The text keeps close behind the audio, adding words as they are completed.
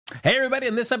Hey, everybody,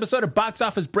 in this episode of Box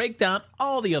Office Breakdown,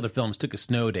 all the other films took a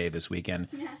snow day this weekend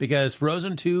because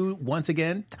Frozen 2, once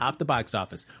again, topped the box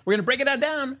office. We're going to break it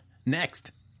down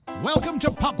next. Welcome to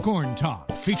Popcorn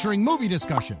Talk, featuring movie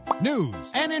discussion,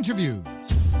 news, and interviews.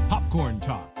 Popcorn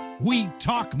Talk, we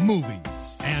talk movies.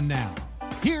 And now,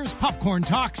 here's Popcorn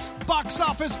Talk's Box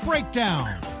Office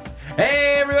Breakdown.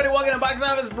 Hey, everybody, welcome to Box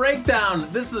Office Breakdown.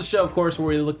 This is the show, of course, where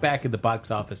we look back at the box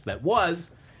office that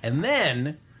was, and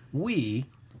then we...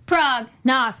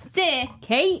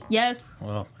 Kate. Yes.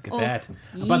 Well, look at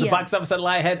that. About the box office that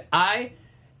lie ahead, I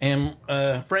am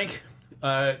Frank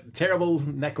Terrible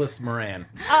Necklace Moran.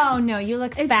 Oh, no, you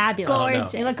look fabulous.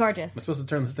 Gorgeous. You look gorgeous. Am I supposed to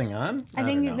turn this thing on? I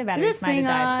think don't the know. batteries might have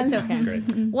died. It's okay. That's great.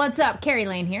 What's up? Carrie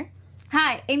Lane here.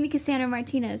 Hi, Amy Cassandra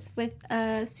Martinez with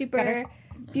a super Our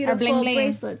beautiful bling bling.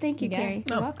 bracelet. Thank you, Yeah. Carrie.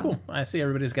 You're Oh, welcome. cool. I see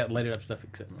everybody's got lighted up stuff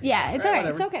except me. Yeah, It's all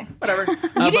right. Whatever. It's okay. Whatever.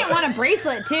 You didn't want a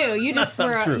bracelet, too. You just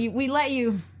That's true. we let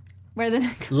you wear the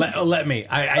necklace. Let me.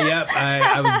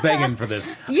 I was begging for this.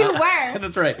 You were.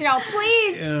 That's right. You know,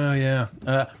 please. Oh,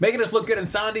 yeah. Making us look good and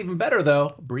sound even better,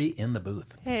 though. Bree in the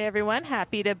booth. Hey everyone,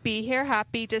 happy to be here.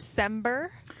 Happy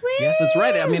December. Yes, that's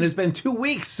right. I mean, it's been 2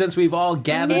 weeks since we've all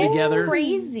gathered together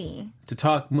Crazy. to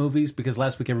talk movies because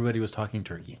last week everybody was talking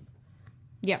turkey.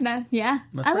 Yeah. Yeah,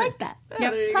 That's I right. like that.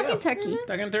 Yeah, there you Talking go. turkey.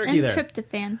 Talking turkey And there.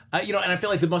 tryptophan. And I feel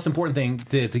like the most important thing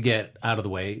to get out of the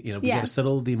way, we got to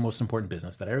settle the most important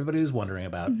business that everybody was wondering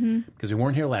about because we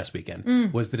weren't here last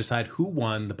weekend, was to decide who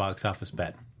won the box office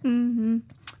bet. Mm-hmm.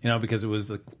 Because it was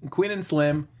the Queen and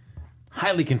Slim,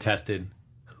 highly contested.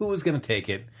 Who was going to take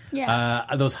it? Yeah.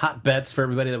 Those hot bets for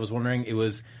everybody that was wondering, it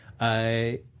was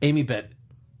Amy bet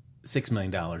 $6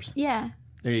 million. Yeah.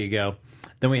 There you go.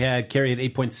 Then we had Carrie at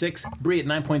 8.6, Bree at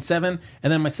 9.7,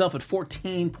 and then myself at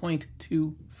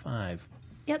 14.25.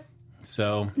 Yep.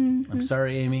 So, I'm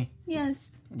sorry, Amy. Yes,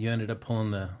 You ended up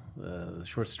pulling the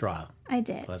short straw I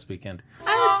did. last weekend.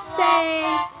 I would say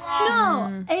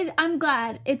no. I'm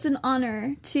glad. It's an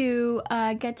honor to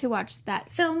get to watch that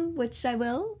film, which I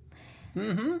will.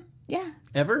 Mm-hmm. Yeah.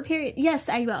 Ever? Period. Yes,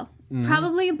 I will.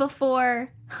 Probably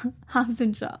before Hobbs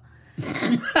and Shaw.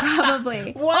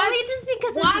 Probably. What? Only just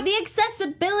because of the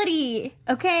accessibility.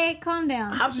 Okay, calm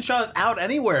down. Hobbs and Shaw is out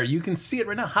anywhere. You can see it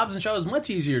right now. Hobbs and Shaw is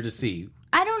much easier to see.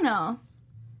 I don't know.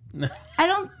 I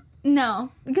don't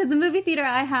know. Because the movie theater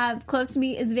I have close to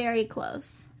me is very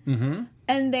close. Mm-hmm.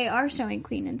 And they are showing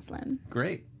Queen and Slim.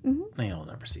 Great. Mm-hmm. You'll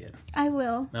never see it. I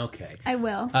will. Okay. I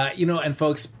will. And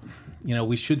folks,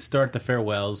 we should start the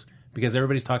farewells because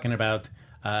everybody's talking about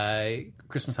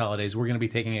Christmas holidays. We're going to be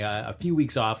taking a few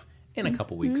weeks off in a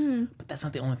couple weeks. But that's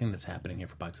not the only thing that's happening here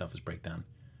for Box Office Breakdown.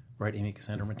 Right, Amy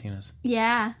Cassandra Martinez?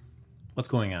 Yeah. What's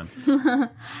going on?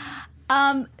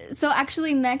 So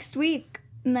actually next week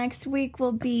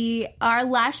will be our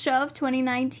last show of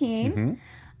 2019.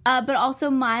 But also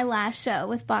my last show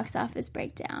with Box Office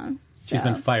Breakdown. So. She's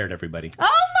been fired, everybody. Oh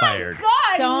my Fired.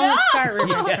 God, Don't no! start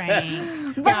rumor training.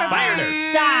 Fired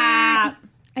her. Stop.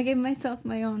 I gave myself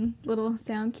my own little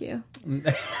sound cue.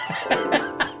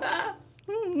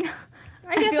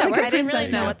 I guess feel that like works. I didn't really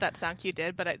princess know now. what that sound cue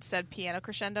did, but it said piano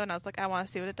crescendo, and I was like, I want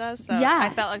to see what it does. So Yeah. I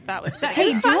felt like that was pretty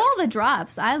Hey, good. do all the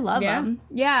drops. I love Yeah. them.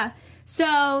 Yeah.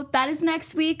 So that is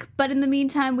next week. But in the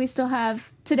meantime, we still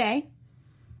have today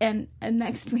and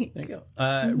next week. There you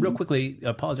go. Real quickly,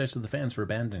 apologize to the fans for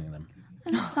abandoning them.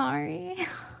 I'm sorry.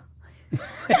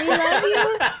 We love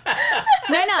you.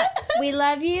 No. We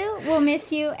love you. We'll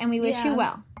miss you, and we wish Yeah. you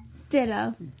well.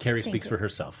 Ditto. Carrie speaks for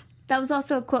herself. That was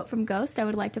also a quote from Ghost, I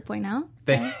would like to point out.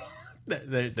 There you go.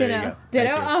 Ditto. Thank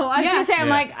you. Oh, I was Yeah. gonna say, I'm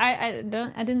Yeah. like, I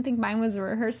didn't think mine was a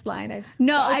rehearsed line. I just,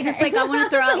 No, I Okay. just I want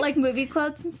to throw out movie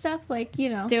quotes and stuff, do it.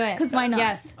 Because why not?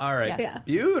 Yes. All right. Yeah.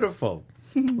 Beautiful.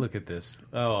 Look at this.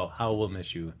 Oh, how we'll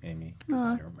miss you, Amy.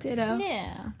 Ditto.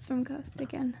 Yeah. It's from Ghost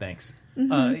again. Thanks.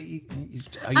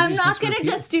 I'm not going to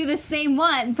just do the same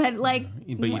one, but But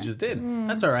you just did.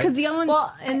 That's all right. because the other one.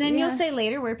 Well, and then Yeah. you'll say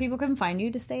later where people can find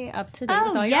you to stay up to date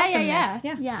with Oh, all your yeah.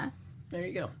 awesomeness. There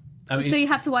you go. I mean, So you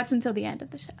have to watch until the end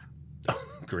of the show.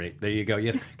 great. There you go.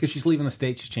 Yes, because she's leaving the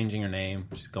state. She's changing her name.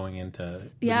 She's going into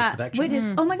witness Yeah. protection.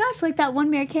 Wait, oh my gosh, like that one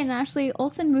Mary Kate and Ashley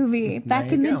Olsen movie back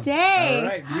There in you the go. day. All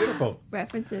right. Beautiful.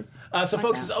 References. So,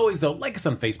 folks, as always, though, like us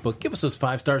on Facebook, give us those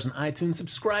 5 stars on iTunes,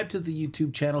 subscribe to the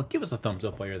YouTube channel, give us a thumbs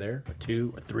up while you're there, or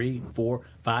 2, or 3, 4,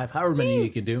 5, however many you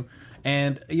can do.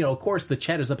 And, of course, the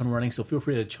chat is up and running, so feel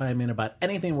free to chime in about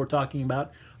anything we're talking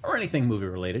about or anything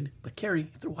movie-related. But, Carrie,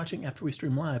 if they're watching after we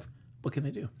stream live, what can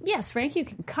they do? Yes, Frank, you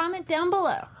can comment down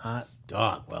below. Hot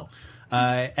dog. Well,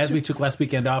 as we took last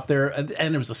weekend off there,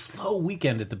 and it was a slow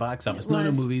weekend at the box office. No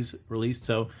new movies released,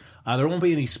 so there won't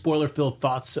be any spoiler-filled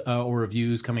thoughts or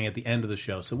reviews coming at the end of the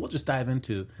show. So we'll just dive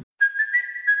into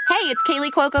Hey, it's Kaylee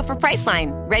Cuoco for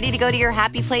Priceline. Ready to go to your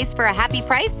happy place for a happy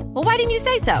price? Well, why didn't you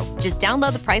say so? Just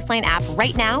download the Priceline app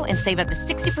right now and save up to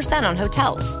 60% on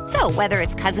hotels. So whether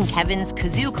it's Cousin Kevin's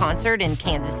Kazoo Concert in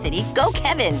Kansas City, go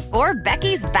Kevin, or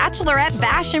Becky's Bachelorette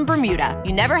Bash in Bermuda,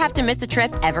 you never have to miss a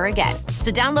trip ever again.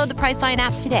 So download the Priceline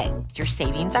app today. Your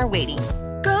savings are waiting.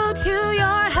 Go to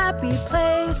your happy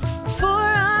place for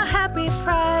a happy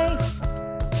price.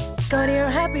 Go to your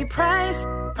happy price,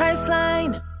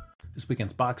 Priceline. This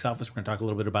weekend's box office, we're going to talk a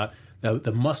little bit about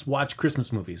the must-watch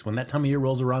Christmas movies. When that time of year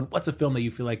rolls around, what's a film that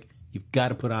you feel like you've got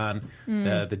to put on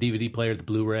the DVD player, the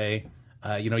Blu-ray?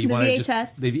 You want to VHS.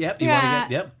 just you want to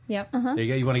get Yep. There you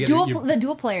go. You want to get The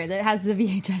dual player that has the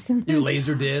VHS in your it.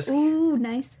 laser disc. Ooh,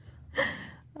 nice.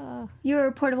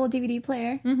 Your portable DVD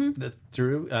player. The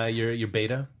through your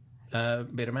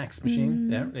Betamax machine.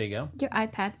 There you go. Your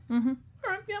iPad. All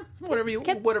right, yeah. Whatever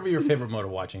your favorite mode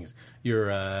of watching is.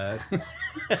 Your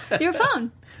Your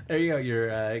phone. there you go.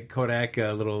 Your Kodak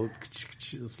little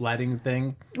sliding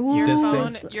thing. Ooh. Disc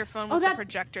Phone, your phone with that- the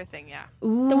projector thing, yeah.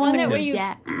 Ooh, The one that where you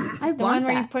yeah. I the one want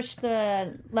where you that. push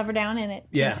the lever down and it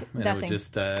Yeah, changes- and it that would thing.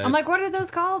 just. I'm like, what are those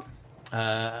called?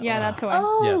 Yeah, that toy.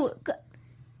 Oh,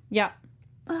 Yeah.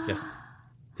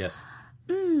 Yes.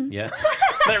 Yeah.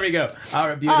 There we go. All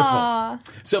right, beautiful.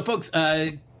 So, folks,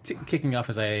 kicking off,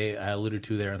 as I alluded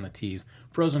to there on the tease,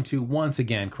 Frozen 2 once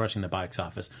again crushing the box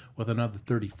office with another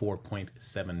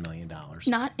 $34.7 million.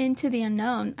 not Into the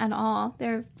Unknown at all.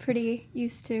 They're pretty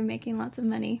used to making lots of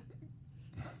money.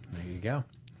 There you go.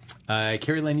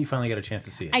 Carrie Lane, you finally got a chance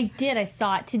to see it. I did. I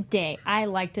saw it today. I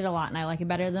liked it a lot, and I like it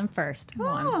better than first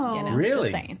one. You know,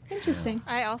 Really? Just saying. Interesting.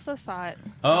 I also saw it.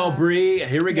 Oh, Bree,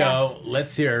 here we go. Yes.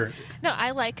 Let's hear. No,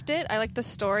 I liked it. I liked the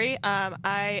story.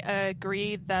 I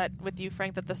agree that with you,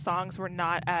 Frank, that the songs were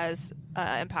not as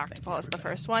impactful as the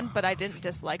first one, but I didn't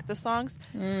dislike the songs.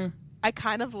 I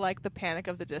kind of like the Panic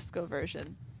of the Disco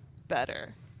version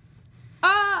better.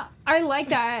 I like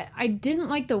that. I didn't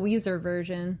like the Weezer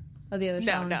version of the other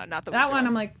song. No, not the That Weezer one, one.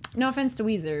 I'm like, no offense to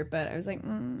Weezer, but I was like,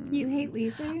 You hate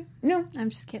Weezer? no. I'm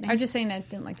just kidding. I'm just saying I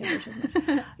didn't like that version as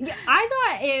much. Yeah, I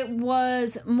thought it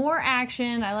was more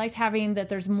action. I liked having that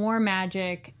there's more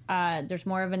magic, there's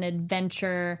more of an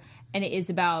adventure, and it is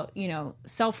about,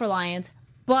 self-reliance,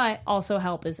 but also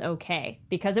help is okay.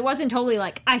 Because it wasn't totally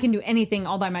like, I can do anything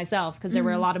all by myself, because there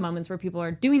were a lot of moments where people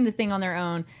are doing the thing on their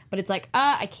own, but it's like,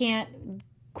 I can't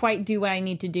quite do what I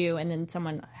need to do, and then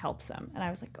someone helps them. And I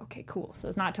was like, okay, cool. So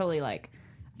it's not totally like,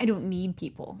 I don't need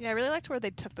people. Yeah, I really liked where they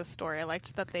took the story. I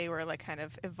liked that they were like kind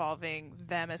of evolving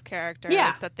them as characters.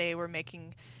 Yeah. That they were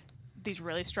making these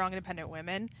really strong, independent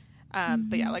women.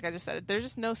 But yeah, like I just said, there's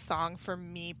just no song for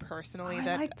me personally I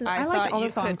that liked I liked thought all you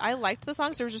the songs. could. I liked the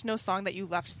songs. There was just no song that you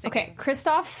left singing. Okay,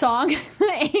 Christoph's song, the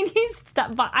 80s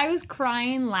stuff, but I was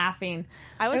crying, laughing.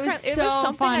 I was. It was It so was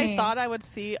something funny. I thought I would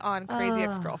see on Crazy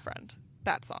Ex-Girlfriend.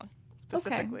 That song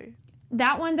specifically.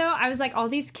 That one, though, I was like, all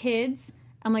these kids,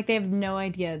 I'm like, they have no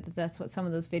idea that that's what some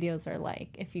of those videos are like.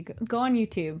 If you go on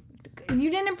YouTube.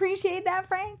 You didn't appreciate that,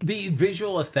 Frank? The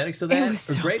visual aesthetics of It that was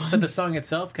are so great, but the song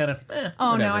itself kind of.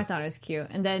 Oh, whatever. no, I thought it was cute.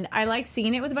 And then I liked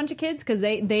seeing it with a bunch of kids because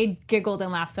they giggled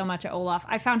and laughed so much at Olaf.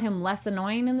 I found him less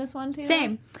annoying in this one, too.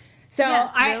 Same. So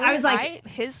Yeah, I was like,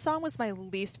 his song was my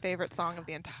least favorite song of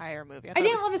the entire movie. I thought it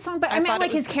didn't was- love his song, but I thought meant it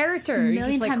like was his character. A You're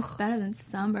million just like, times better than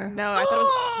Summer. No, I thought it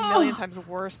was a million times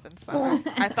worse than Summer.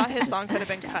 I thought his song could have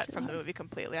been cut from the movie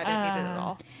completely. I didn't need it at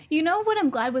all. You know what I'm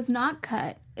glad was not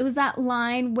cut? It was that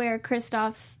line where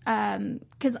Kristoff,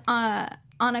 because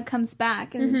Anna comes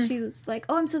back and she's like,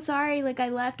 "Oh, I'm so sorry, like I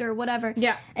left or whatever."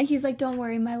 Yeah. And he's like, "Don't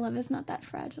worry, my love is not that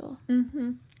fragile."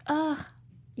 Ugh.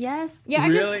 Yes. yeah,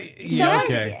 Really? I just, Yeah, so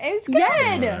okay. it's good.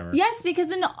 Yes. Whatever. Yes, because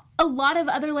in a lot of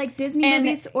other like Disney And-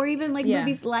 movies or even like yeah.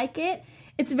 movies like it,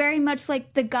 it's very much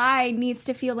like the guy needs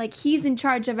to feel like he's in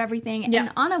charge of everything. Yeah.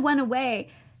 And Anna went away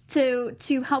to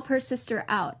help her sister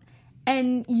out.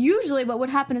 And usually what would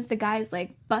happen is the guy's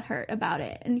like butthurt about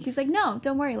it. And he's like, "No,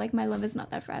 don't worry, like my love is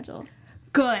not that fragile."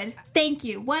 Good. Thank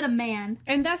you. What a man.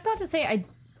 And that's not to say I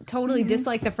totally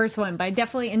disliked the first one, but I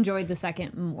definitely enjoyed the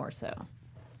second more so.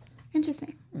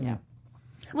 Interesting. Yeah.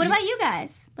 What about you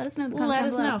guys? Let us know in the comments Let down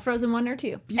us below. know. Frozen 1 or 2.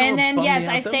 You know And what then, bummed yes, me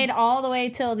I out, though? stayed all the way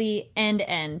till the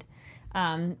end.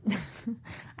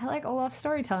 I like Olaf's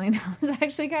storytelling. That was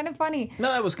actually kind of funny.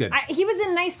 No, that was good. He was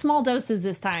in nice small doses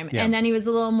this time, Yeah. and then he was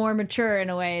a little more mature in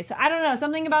a way. So I don't know.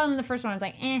 Something about him in the first one I was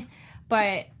like, eh.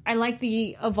 But I like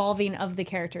the evolving of the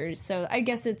characters. So I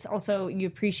guess it's also, you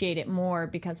appreciate it more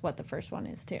because what the first one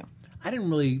is, too. I didn't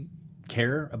really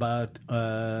care about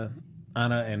Anna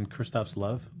and Kristoff's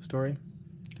love story.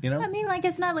 You know? I mean, like,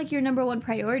 it's not like your number one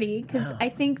priority because I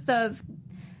think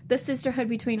the sisterhood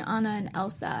between Anna and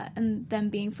Elsa and them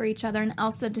being for each other, and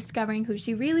Elsa discovering who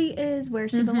she really is, where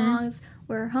she belongs,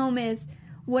 where her home is,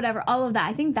 whatever, all of that.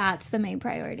 I think that's the main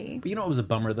priority. But you know what was a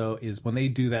bummer, though, is when they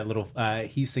do that little,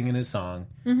 he's singing his song,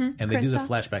 and they do the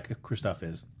flashback, Kristoff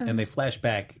is, and they flash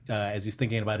back as he's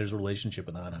thinking about his relationship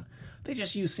with Anna. They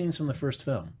just use scenes from the first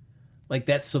film. Like,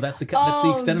 that's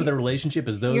the extent of their relationship,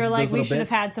 is those You're like, those little we should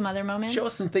bits. have had some other moments. Show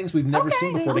us some things we've never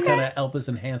seen before to okay. kind of help us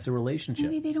enhance the relationship.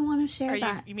 Maybe they don't want to share Are you-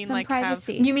 that. you mean Some like have-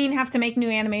 privacy. You mean have to make new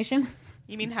animation?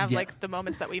 You mean have Yeah. like the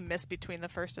moments that we missed between the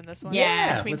first and this one?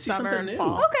 Yeah. Between Let's see summer something and new.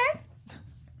 fall. Okay.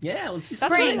 Yeah, let's see That's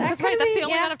something. right. That's That right. could That's be- the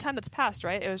only yeah. amount of time that's passed,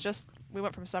 right? It was just we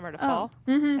went from summer to fall.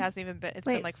 Mm-hmm. It hasn't even been. It's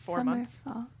Wait, been like 4 summer, months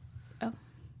fall.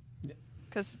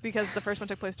 because the first one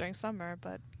took place during summer,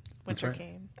 but winter right.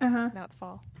 came. Uh-huh. Now it's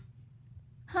fall.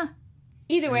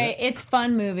 Either way, it's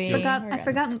fun movie. I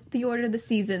forgot the order of the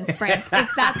seasons, Frank. If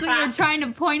that's what you're trying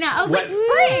to point out. I was What? like,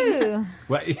 spring! Ooh.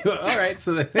 Well, all right,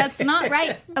 so That's not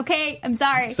right. Okay, I'm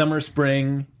sorry. summer,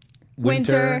 spring,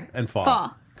 winter, and fall.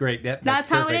 fall. Great. Yeah, That's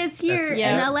how it perfect. is here That's- in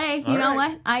yeah. LA. You All know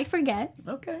right. what? I forget.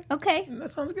 Okay. Okay.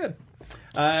 That sounds good.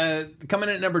 Coming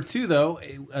in at number 2, though,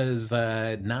 is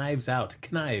Knives Out.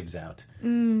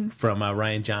 From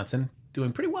Ryan Johnson.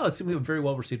 Doing pretty well. It seemed to be very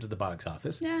well received at the box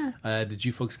office. Yeah. Did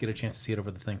you folks get a chance to see it over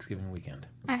the Thanksgiving weekend?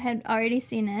 I had already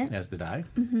seen it. As did I.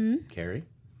 Mm-hmm. Carrie?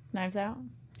 Knives Out.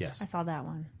 Yes. I saw that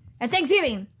one at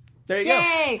Thanksgiving. There you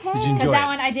Yay! go. Did you enjoy that it?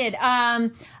 one I did.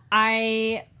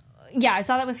 I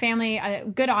saw that with family.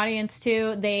 Good audience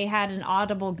too. They had an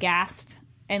audible gasp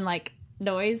and like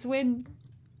noise when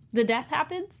the death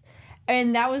happens,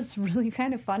 and that was really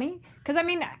kind of funny. Because I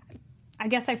mean, I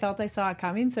guess I felt I saw it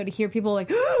coming. So to hear people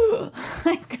like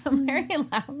very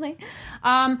loudly,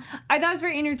 I thought it was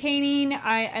very entertaining.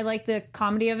 I like the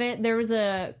comedy of it. There was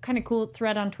a kind of cool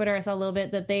thread on Twitter. I saw a little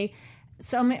bit that a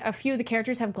few of the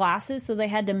characters have glasses, so they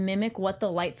had to mimic what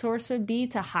the light source would be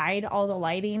to hide all the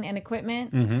lighting and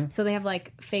equipment. Mm-hmm. So they have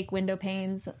like fake window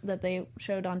panes that they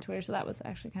showed on Twitter. So that was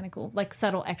actually kind of cool, like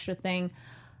subtle extra thing.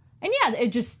 And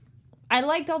yeah, I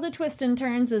liked all the twists and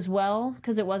turns as well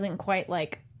because it wasn't quite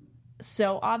like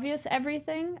so obvious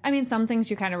everything. I mean, some things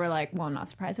you kind of were like, well, I'm not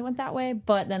surprised it went that way,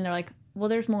 but then they're like, well,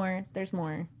 there's more.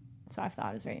 So I thought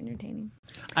it was very entertaining.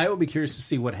 I will be curious to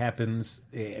see what happens.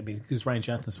 I mean, because Ryan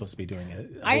Johnson's supposed to be doing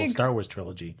a whole Star Wars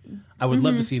trilogy. I would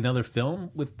love to see another film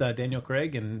with Daniel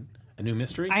Craig and a new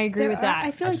mystery. I agree with that.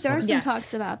 I feel like there are some Yes.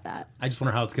 talks about that. I just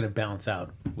wonder how it's going to balance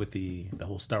out with the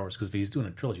whole Star Wars. Because if he's doing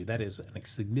a trilogy, that is a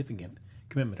significant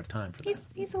commitment of time for that.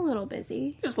 He's a little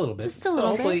busy. Just a little bit. Just a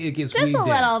little hopefully bit. it gets Just weaved a in.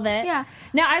 little bit. Yeah.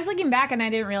 Now, I was looking back and I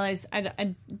didn't realize,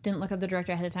 I didn't look up the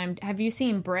director ahead of time. Have you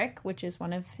seen Brick, which is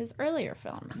one of his earlier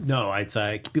films? No,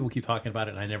 people keep talking about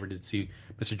it, and I never did see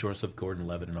Mr. Joseph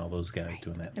Gordon-Levitt and all those guys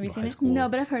doing that. Have you seen high it? school. No,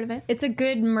 but I've heard of it. It's a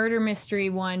good murder mystery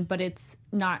one, but it's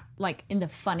not like in the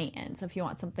funny end. So if you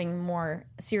want something more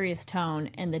serious tone,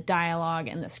 and the dialogue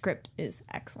and the script is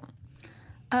excellent.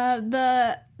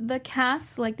 The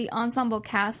cast, like the ensemble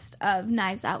cast of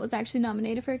Knives Out, was actually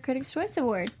nominated for a Critics' Choice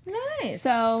Award. Nice. So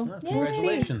Well, we'll see.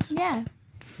 congratulations. Yeah,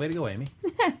 Way to go, Amy.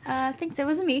 thanks. It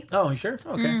wasn't me. Oh, you sure?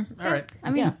 Okay. All right. I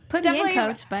mean, Yeah. put me in, Definitely-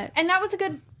 coach, but And that was a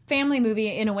good family movie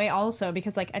in a way also,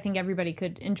 because like I think everybody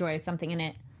could enjoy something in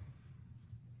it.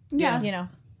 yeah. You know,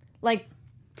 like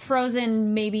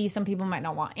Frozen, maybe some people might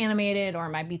not want animated or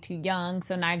might be too young.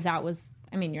 So Knives Out was,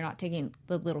 I mean, you're not taking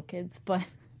the little kids, but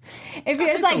if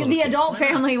it's like the the little kids, adult why not?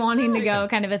 family wanting to Yeah, go yeah.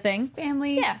 kind of a thing.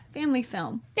 family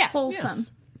film. Yeah. Wholesome.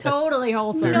 Yes. Totally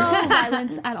wholesome. No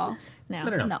violence at all. No.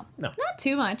 No. Not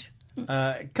too much, Coming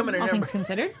in all number, things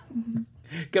considered.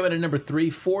 coming in number 3,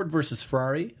 Ford versus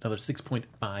Ferrari, another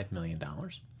 $6.5 million.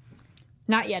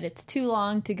 Not yet. It's too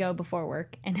long to go before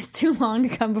work, and it's too long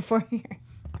to come before here.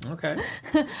 Okay.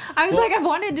 I was like, I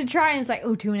wanted to try, and it's like,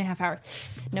 2.5 hours.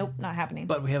 Nope, not happening.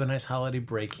 But we have a nice holiday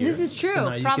break here. This is true. So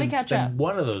now you Probably can catch spend up.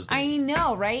 one of those I days.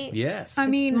 know, right? Yes. I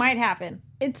mean, Might happen.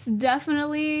 it's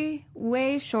definitely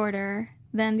way shorter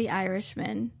than The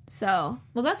Irishman. So,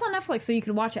 Well, that's on Netflix, so you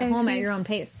could watch at If home at you've your own s-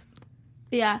 pace.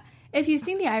 yeah. If you've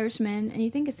seen The Irishman and you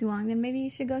think it's too long, then maybe you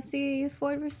should go see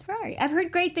Ford vs. Ferrari. I've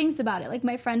heard great things about it. Like,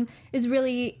 my friend is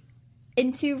really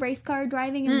into race car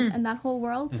driving and that whole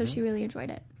world, so she really enjoyed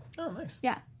it. Oh, nice.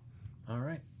 Yeah. All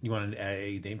right. You want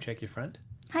a name check your friend?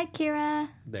 Hi, Kira.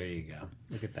 There you go.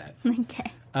 Look at that.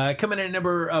 Okay. Coming in at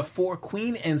number 4,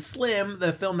 Queen and Slim,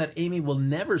 the film that Amy will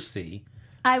never see.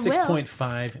 I will.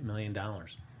 $6.5 million.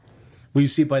 Will you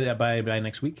see it by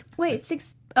next week? Wait,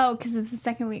 because it's the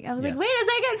second week. I was Yes. like, wait a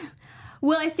second.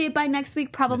 Will I see it by next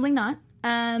week? Probably not.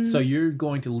 So you're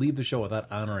going to leave the show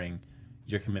without honoring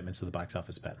your commitments to the box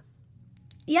office bet.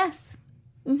 Yes.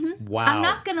 Wow. I'm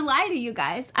not going to lie to you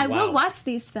guys. I will watch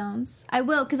these films. I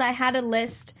will, because I had a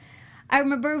list. I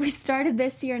remember we started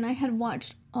this year and I had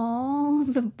watched all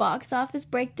the box office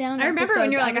breakdown. I remember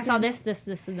when you were episodes. like, I saw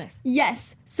this, and this.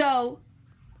 Yes. So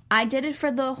I did it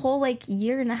for the whole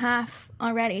year and a half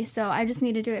already. So I just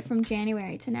need to do it from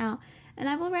January to now. And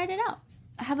I will write it out.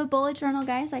 I have a bullet journal,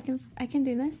 guys. I can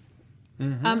do this.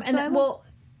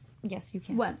 Yes, you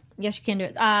can. What? Yes, you can do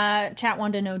it. Chat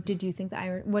wanted to know: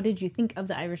 what did you think of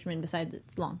The Irishman? Besides,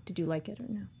 it's long. Did you like it or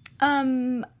no?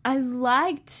 I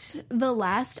liked the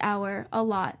last hour a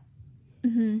lot.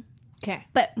 Okay.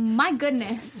 But my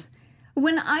goodness,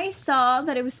 when I saw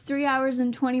that it was 3 hours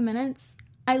and 20 minutes,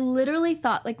 I literally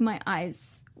thought my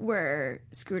eyes were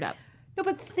screwed up. No,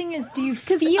 but the thing is, do you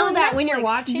feel that when you're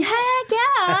watching? Yeah.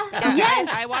 Yes,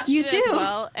 I watched you it do. as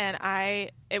well, and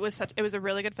it was a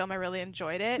really good film. I really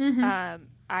enjoyed it.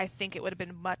 I think it would have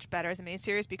been much better as a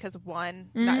miniseries because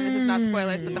this is not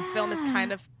spoilers, but the film is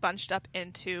kind of bunched up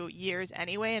into years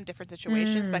anyway in different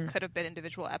situations that could have been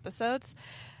individual episodes.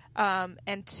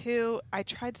 And two, I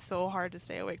tried so hard to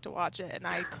stay awake to watch it, and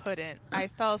I couldn't. I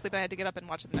fell asleep and I had to get up and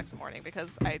watch it the next morning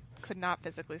because I could not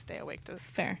physically stay awake to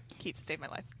save my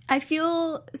life.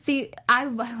 I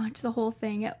watched the whole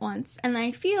thing at once, and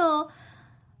I feel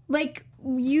like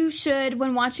you should,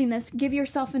 when watching this, give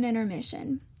yourself an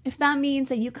intermission. If that means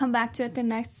that you come back to it the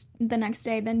next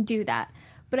day, then do that.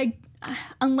 But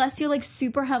unless you're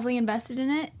super heavily invested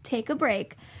in it, take a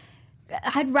break.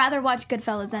 I'd rather watch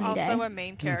Goodfellas any day. Also, a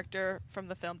main character from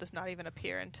the film does not even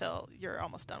appear until you're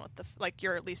almost done with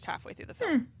you're at least halfway through the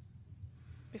film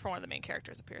before one of the main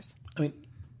characters appears. I mean,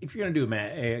 if you're gonna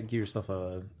do give yourself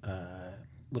a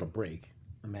little break,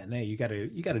 a matinee, you gotta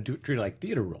treat it like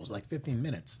theater rules, 15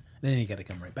 minutes, and then you gotta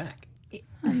come right back.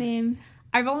 I mean,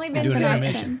 I've only been do an to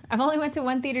intermission. I've only went to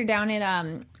one theater down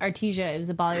in Artesia. It was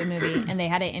a Bollywood movie, and they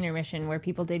had an intermission where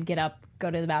people did get up, go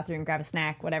to the bathroom, grab a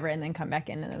snack, whatever, and then come back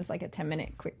in, and it was a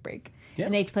 10-minute quick break. Yeah.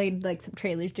 And they played some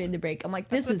trailers during the break. I'm like,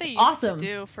 this That's is what they awesome. used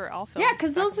to do for all films. Yeah,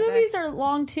 because back those in the day. movies are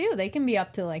long too. They can be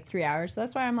up to 3 hours. So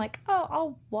that's why I'm like, oh,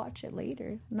 I'll watch it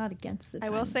later. I'm not against it. I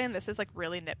will say, and this is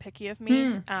really nitpicky of me,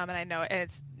 and I know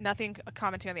it's nothing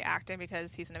commenting on the acting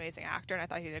because he's an amazing actor and I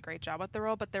thought he did a great job with the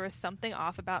role, but there was something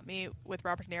off about me with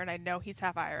Robert De Niro, and I know he's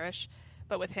half Irish,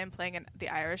 but with him playing the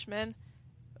Irishman,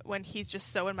 when he's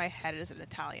just so in my head as an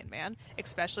Italian man,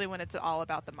 especially when it's all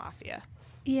about the mafia.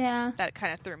 yeah. That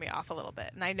kind of threw me off a little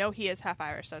bit. And I know he is half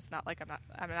Irish, so it's not like I'm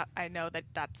not I know that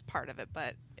that's part of it,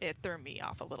 but it threw me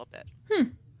off a little bit.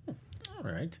 All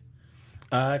right.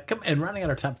 And rounding out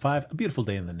our top 5, A Beautiful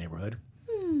Day in the Neighborhood.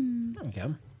 There we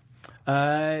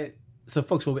go. So,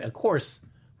 folks, of course,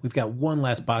 we've got one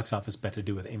last box office bet to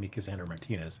do with Amy Cassandra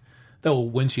Martinez. Though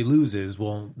when she loses,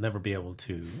 we'll never be able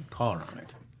to call her on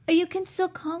it. You can still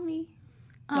call me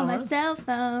on my cell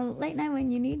phone late night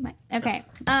when you need my. Okay.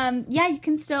 Yeah, you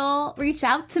can still reach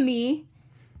out to me.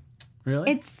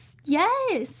 Really?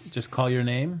 Yes. Just call your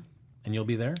name and you'll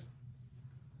be there?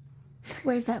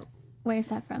 Where's that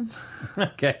from?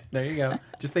 Okay, there you go.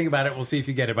 Just think about it. We'll see if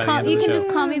you get it by the end of You the can show.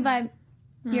 just call me by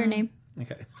your name.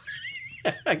 Okay.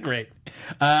 Great.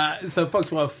 So,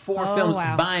 folks, we'll have 4 films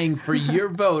vying for your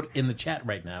vote in the chat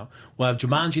right now. We'll have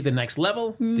Jumanji: The Next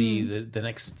Level, the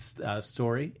next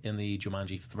story in the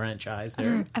Jumanji franchise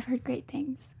there. I've heard great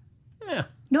things. Yeah.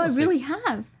 No, we'll I see. really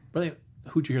have. Really?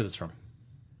 Who'd you hear this from?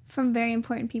 From very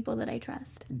important people that I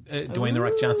trust. Dwayne The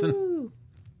Rock Johnson?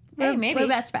 Hey, maybe. We're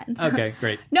best friends. Okay,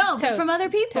 great. No, but Totes. from other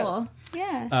people. Totes.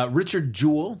 Yeah. Richard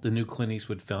Jewell, the new Clint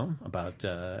Eastwood film about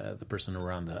the person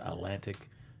around the Atlantic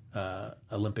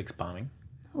Olympics bombing.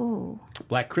 Oh.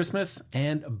 Black Christmas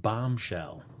and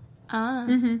Bombshell.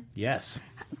 Yes.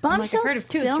 Bombshell's I've heard of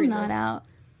 2 or still 3 not lists. out.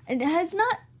 It has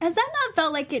that not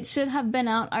felt like it should have been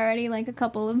out already a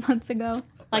couple of months ago?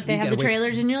 They You have gotta the wait.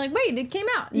 trailers, and you're like, wait, it came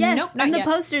out. Yes, Nope, not and the yet.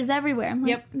 posters everywhere. I'm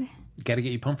like, Yep. Got to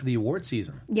get you pumped for the award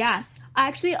season. Yes.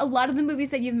 Actually, a lot of the movies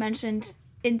that you've mentioned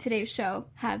in today's show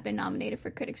have been nominated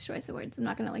for Critics' Choice Awards. I'm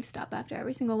not going to stop after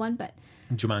every single one, but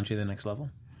Jumanji: The Next Level.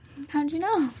 how'd you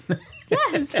know?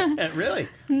 Yes. Really?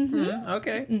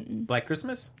 Okay. Black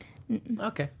Christmas?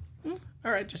 Okay.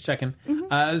 All right, just checking.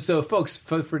 So, folks,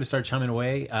 feel free to start chiming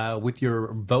away with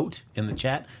your vote in the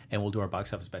chat, and we'll do our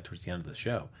box office bet towards the end of the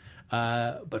show.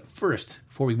 But first,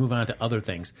 before we move on to other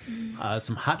things,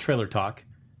 some hot trailer talk.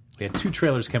 We had 2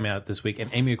 trailers coming out this week,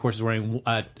 and Amy, of course, is wearing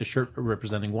a shirt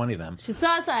representing one of them. She's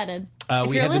so excited. If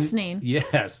We you're had listening.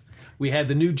 Yes. We had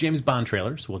the new James Bond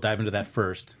trailer, so we'll dive into that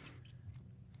first.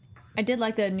 I did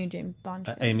like the new James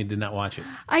Bond. Amy did not watch it.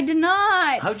 I did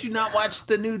not. How'd you not watch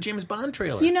the new James Bond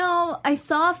trailer? You know, I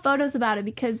saw photos about it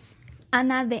because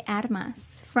Ana de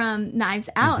Armas from Knives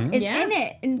Out is Yeah. in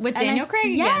it. With Daniel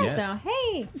Craig again. Yes. So,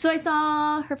 hey. So I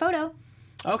saw her photo.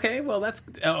 Okay, well, that's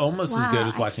almost as good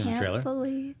as watching the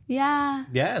trailer. Yeah.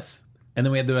 Yes. And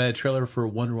then we had the trailer for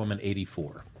Wonder Woman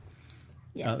 84.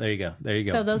 Yes. Oh, there you go. There you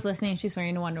go. So those listening, she's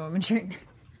wearing a Wonder Woman shirt.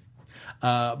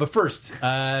 But first,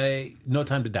 No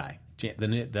Time to Die.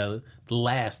 The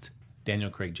last Daniel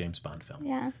Craig James Bond film.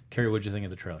 Yeah. Carrie, what'd you think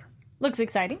of the trailer? Looks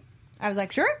exciting. I was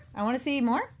like, sure, I want to see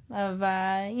more of,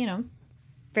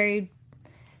 very,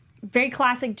 very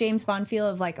classic James Bond feel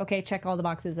of like, okay, check all the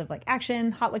boxes of like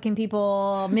action, hot looking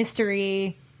people,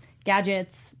 mystery,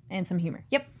 gadgets, and some humor.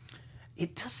 Yep.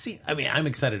 It does seem, I mean, I'm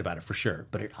excited about it for sure,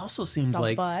 but it also seems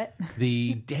like but.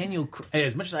 the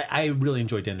as much as I really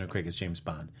enjoy Daniel Craig as James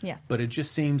Bond, Yes. but it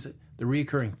just seems the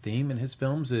recurring theme in his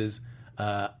films is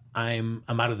I'm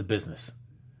out of the business.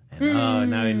 And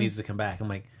now he needs to come back. I'm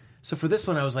like, so for this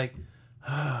one, I was like,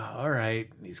 all right,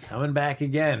 he's coming back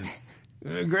again.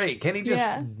 Great. Can he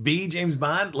just be James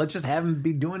Bond? Let's just have him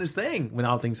be doing his thing when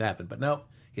all things happen. But no,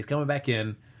 he's coming back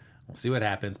in. We'll see what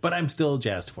happens. But I'm still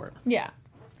jazzed for it. Yeah.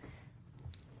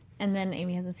 And then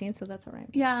Amy hasn't seen, so that's all right.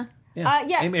 Yeah. Yeah.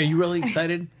 Yeah. Amy, are you really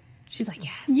excited? She's like,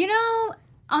 yes. You know,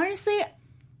 honestly,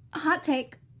 hot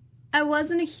take. I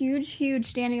wasn't a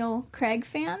huge Daniel Craig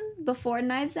fan before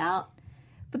Knives Out.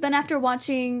 But then after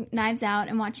watching Knives Out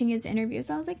and watching his interviews,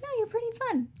 I was like, no, you're pretty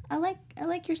fun. I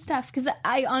like your stuff. Because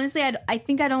I honestly, I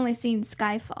think I'd only seen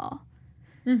Skyfall.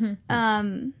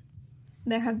 Mm-hmm.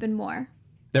 There have been more.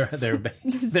 There have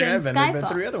been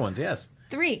 3 other ones, yes.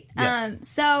 3. Yes.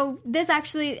 So this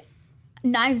actually,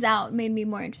 Knives Out made me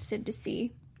more interested to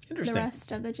see the Interesting.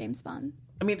 rest of the James Bond.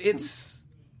 I mean, it's...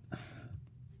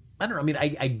 I don't know. I mean,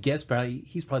 I guess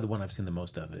he's probably the one I've seen the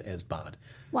most of as Bond.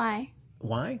 Why?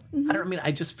 Why? I don't. I mean,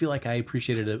 I just feel like I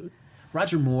appreciated it.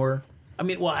 Roger Moore. I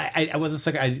mean, well, I was a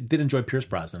sucker. I did enjoy Pierce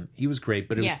Brosnan. He was great,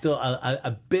 but it was still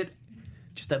a bit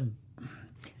just that.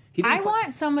 I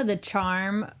want some of the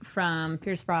charm from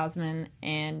Pierce Brosnan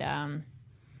and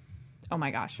oh my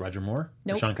gosh, Roger Moore.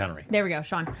 Nope. Or Sean Connery. There we go,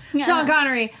 Sean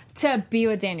Connery to be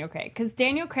with Daniel Craig, because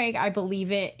Daniel Craig, I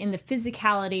believe it in the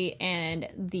physicality and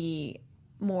the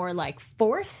more like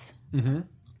force. Mm-hmm.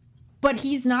 But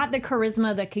he's not the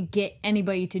charisma that could get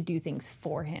anybody to do things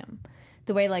for him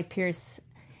the way like Pierce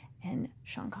and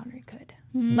Sean Connery could.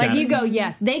 Like you go,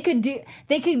 yes, they could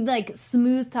like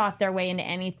smooth talk their way into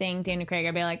anything. Daniel Craig,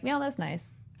 I'd be like, no, that's nice.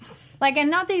 Like,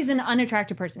 and not that he's an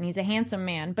unattractive person. He's a handsome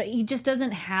man, but he just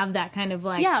doesn't have that kind of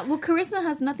like... Yeah, well, charisma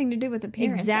has nothing to do with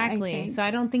appearance. Exactly. So I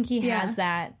don't think he has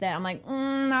that I'm like,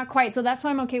 not quite. So that's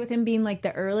why I'm okay with him being like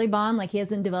the early Bond. Like he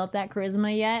hasn't developed that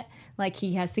charisma yet. Like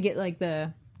he has to get like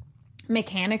the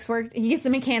mechanics worked. He gets the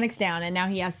mechanics down, and now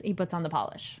he puts on the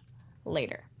polish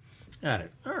later. Got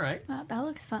it. All right. Wow, that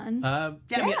looks fun. I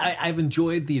mean, I've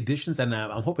enjoyed the additions, and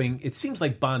I'm hoping... It seems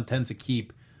like Bond tends to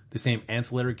keep the same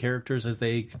ancillary characters as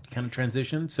they kind of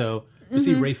transition. So to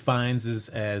see Ralph Fiennes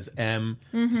as M,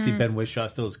 to see Ben Whishaw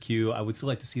still as Q, I would still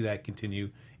like to see that continue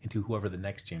into whoever the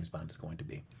next James Bond is going to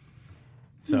be.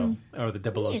 So, or the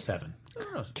 007. I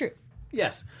don't know. True.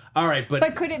 Yes. All right,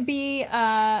 But could it be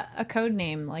a code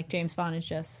name like James Bond is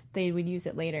just, they would use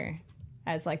it later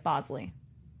as like Bosley?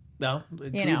 No,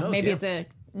 You know, maybe it's a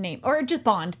name. Or just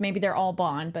Bond. Maybe they're all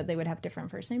Bond, but they would have different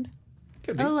first names.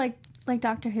 Could be. Oh, like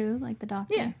Doctor Who, like the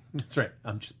Doctor. Yeah, That's right.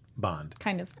 I'm just Bond.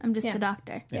 kind of. I'm just Yeah. the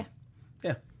Doctor. Yeah.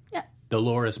 Yeah. Yeah.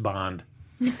 Dolores Bond.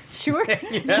 Sure.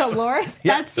 Dolores?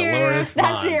 Yeah, That's your- Dolores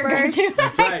That's Bond. your go-to.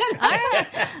 That's right.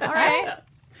 All right.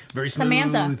 Very smooth.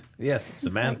 Samantha. Yes,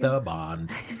 Samantha Bond.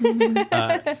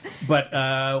 But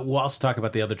we'll also talk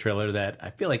about the other trailer that I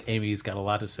feel like Amy's got a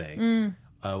lot to say.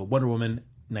 Wonder Woman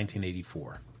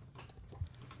 1984.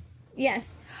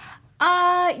 Yes.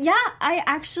 Yeah, I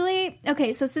actually...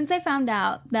 Okay, so since I found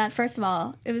out that, first of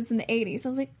all, it was in the 80s, I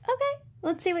was like, okay,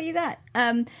 let's see what you got.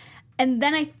 And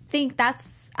then I think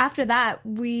after that,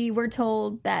 we were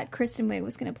told that Kristen Wiig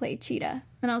was going to play Cheetah.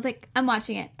 And I was like, I'm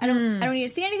watching it. I don't need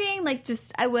to see anything. Like,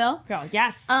 just, I will. Oh,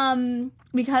 yes.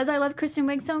 Because I love Kristen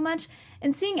Wiig so much.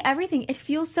 And seeing everything, it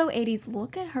feels so 80s.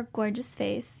 Look at her gorgeous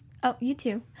face. Oh, you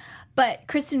too. But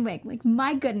Kristen Wiig, like,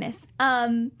 my goodness.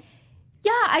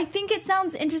 Yeah, I think it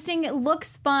sounds interesting. It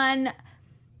looks fun.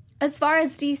 As far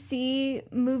as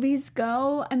DC movies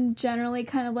go, I'm generally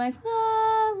kind of like,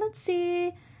 let's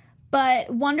see. But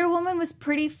Wonder Woman was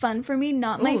pretty fun for me.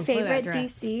 Not my Ooh, look at that favorite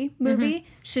dress. DC movie.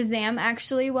 Shazam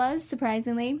actually was,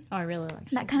 surprisingly. Oh, I really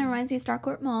like That kind of reminds me of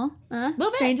Starcourt Mall.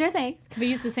 bit. Stranger Things. We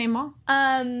use the same mall.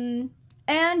 And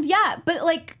yeah, but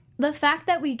like the fact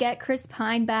that we get Chris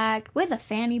Pine back with a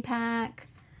fanny pack,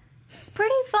 it's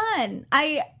pretty fun.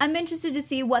 I'm interested to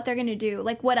see what they're going to do,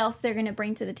 like what else they're going to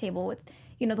bring to the table with,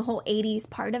 the whole 80s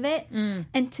part of it.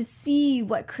 And to see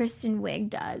what Kristen Wiig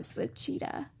does with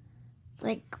Cheetah.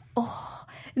 Like,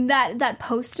 that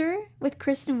poster with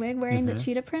Kristen Wiig wearing the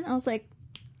cheetah print, I was like,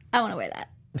 I want to wear that.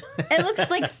 It looks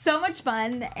like so much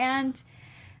fun, and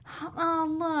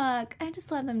look, I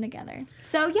just love them together.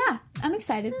 So yeah, I'm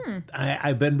excited.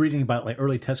 I've been reading about like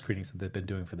early test screenings that they've been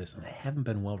doing for this, and they haven't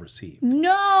been well received.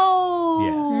 No.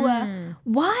 Yes.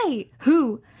 Why?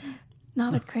 Who?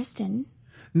 Not with Kristen.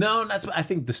 No, that's. I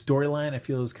think the storyline I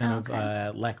feel is kind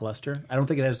of lackluster. I don't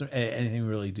think it has anything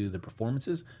really to do with the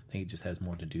performances. I think it just has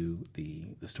more to do the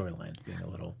storyline being a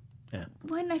little. Yeah.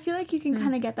 Well, and I feel like you can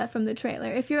kind of get that from the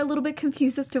trailer. If you're a little bit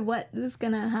confused as to what is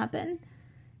going to happen,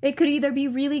 it could either be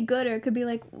really good or it could be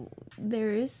like,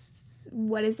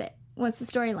 what is it? What's the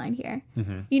storyline here?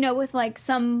 With like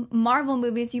some Marvel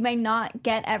movies, you may not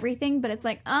get everything, but it's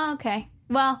like, oh, okay.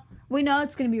 Well, we know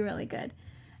it's going to be really good.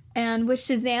 And with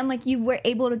Shazam, like, you were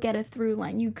able to get a through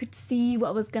line. You could see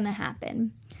what was going to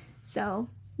happen. So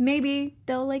maybe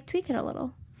they'll like tweak it a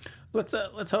little. Let's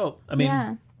hope. I mean,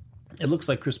 yeah. It looks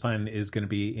like Chris Pine is going to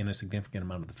be in a significant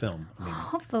amount of the film. I mean,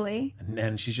 hopefully.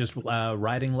 And she's just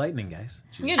riding lightning, guys.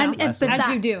 She's as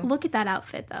you do. Look at that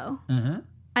outfit, though.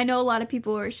 I know a lot of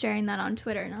people were sharing that on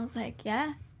Twitter, and I was like,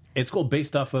 yeah. It's cool,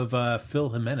 based off of Phil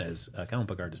Jimenez, a comic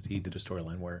book artist. He did a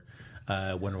storyline where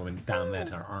Wonder Woman donned that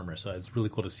her armor. So it's really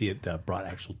cool to see it brought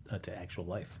to actual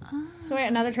life. So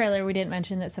another trailer we didn't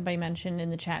mention that somebody mentioned in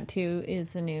the chat too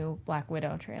is the new Black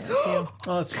Widow trailer too. Oh,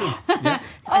 that's cool. Yeah.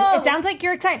 It sounds like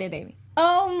you're excited, Amy.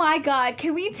 Oh my God.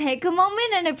 Can we take a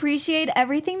moment and appreciate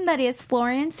everything that is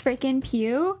Florence freaking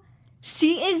Pugh?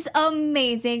 She is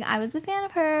amazing. I was a fan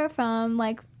of her from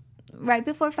like right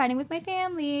before Fighting with My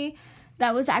Family.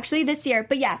 That was actually this year.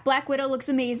 But yeah, Black Widow looks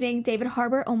amazing. David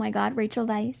Harbour, oh my God. Rachel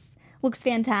Weisz looks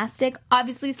fantastic.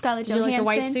 Obviously, Scarlett Johansson. Did you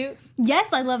like the white suit?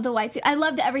 Yes, I love the white suit. I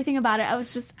loved everything about it.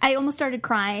 I almost started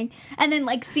crying. And then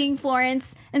like seeing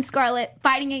Florence and Scarlett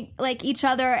fighting like each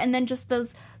other, and then just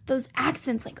those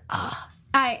accents, like,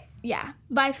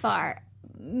 by far,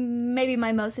 maybe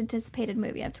my most anticipated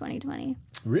movie of 2020.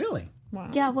 Really? Wow.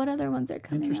 Yeah, what other ones are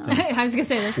coming out? I was going to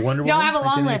say this. Wonder You don't Woman, have a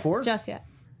long list 1984? just yet.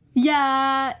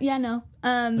 Yeah, no.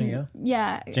 There you go.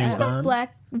 Yeah. James Bond.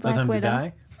 Black By the Time to Widow.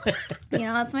 Die.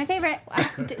 That's my favorite.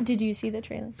 Did you see the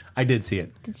trailer? I did see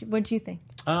it. What'd you think?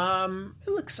 It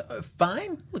looks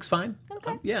fine. Looks fine.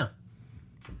 Okay. Yeah.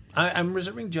 I'm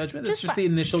reserving judgment. It's Just just the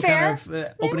initial fair. kind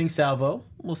of opening salvo.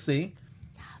 We'll see.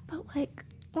 But like,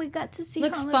 we got to see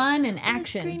Looks her fun and on the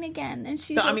action. screen again, and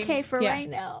she's No, I mean, okay for yeah. right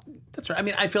now. That's right. I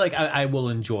mean, I feel like I will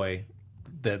enjoy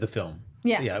the film.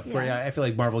 Yeah. Yeah. Yeah. I feel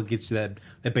like Marvel gets you that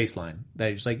baseline.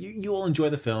 That it's just like you will enjoy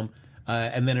the film,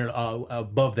 and then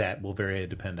above that will very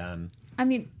depend on I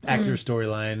mean, actor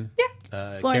storyline.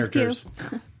 Florence characters.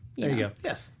 Pugh. There you go.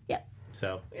 Yes. Yep.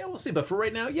 So yeah, we'll see. But for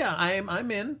right now, yeah,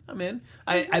 I'm in. But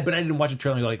I didn't watch a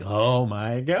trailer and go like, oh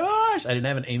my gosh! I didn't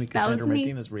have an Amy That was Cassandra me.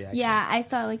 Martinez reaction. Yeah, I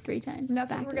saw it like 3 times.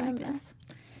 That's back what to we're going back to to miss.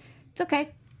 back. It's okay.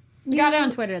 You got it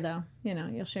on Twitter, though.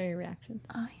 You'll share your reactions.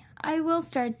 Oh, yeah. I will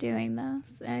start doing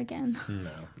those again.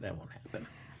 No, that won't happen.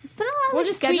 It's been a lot of We'll like,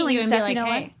 just tweet scheduling you and stuff, be like, you know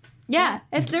hey. what? Yeah,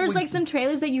 if there's like some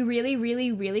trailers that you really,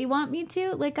 really, really want me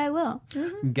to, like I will.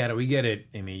 Got it. We get it,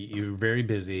 Amy. You're very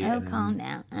busy. Oh, and calm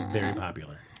down. Very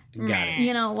popular. Got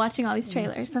it. Watching all these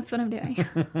trailers. That's what I'm doing.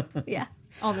 Yeah.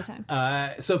 All the time.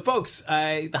 So, folks,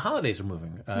 the holidays are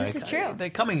moving. This is true. They're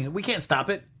coming. We can't stop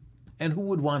it. And who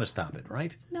would want to stop it,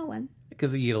 right? No one.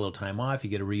 Because you get a little time off, you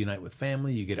get to reunite with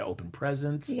family, you get to open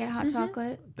presents. You get hot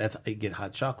chocolate. You get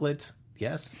hot chocolate.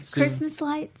 Yes. Soon. Christmas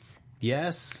lights.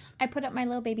 Yes. I put up my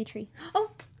little baby tree.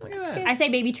 Oh, Look at that. I say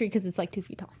baby tree because it's like 2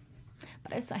 feet tall.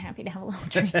 But I'm so happy to have a little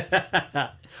tree.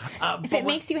 If it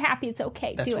makes you happy, it's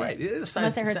okay. That's Do right. it. Size,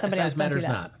 Unless I heard somebody else size don't do matters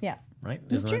that. not. Yeah. Right?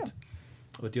 It's Isn't true. it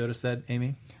what Yoda said,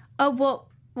 Amy? Oh,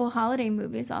 well, holiday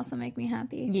movies also make me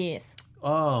happy. Yes.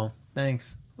 Oh,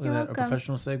 thanks. Look You're at that. A welcome.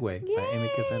 professional segue by Amy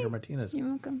Cassandra Martinez. You're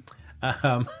welcome.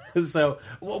 So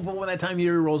when that time of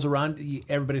year rolls around,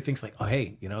 everybody thinks like, oh,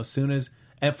 hey, as soon as,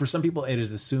 and for some people it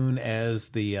is as soon as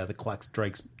the clock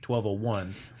strikes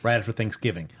 12:01, right after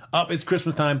Thanksgiving. It's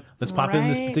Christmas time. Let's pop in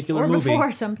this Right. particular Or movie.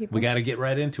 before, some people. We got to get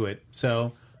right into it.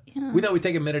 So we thought we'd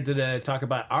take a minute to talk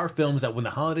about our films that when the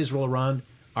holidays roll around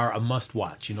are a must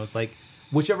watch. It's like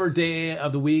whichever day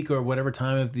of the week or whatever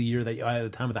time of the year that the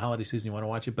time of the holiday season you want to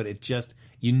watch it, but it just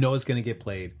it's going to get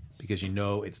played because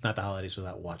it's not the holidays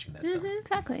without watching that film.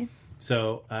 Exactly.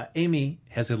 So Amy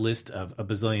has a list of a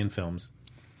bazillion films.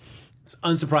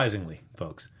 Unsurprisingly,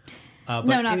 folks. But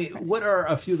No, not Amy, surprising. what are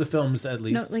a few of the films at No,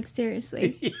 least? like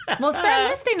seriously. We'll start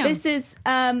listing them. This is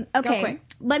Go okay. quick.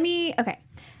 Okay.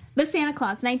 The Santa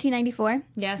Claus, 1994.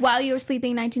 Yes. While You Were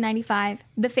Sleeping, 1995.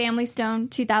 The Family Stone,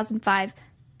 2005.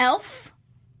 Elf,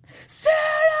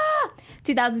 Santa,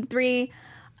 2003.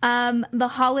 The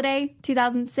Holiday,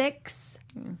 2006.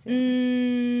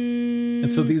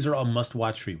 And so these are all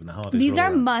must-watch for you when the holidays These roll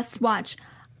are around. must-watch.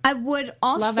 I would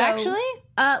also... Love Actually?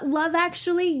 Love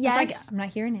Actually, yes. It's like, I'm not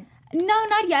hearing it. No,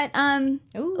 not yet.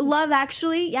 Ooh. Love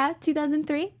Actually, yeah,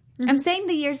 2003. I'm saying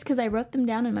the years because I wrote them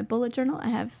down in my bullet journal. I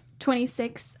have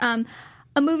 26.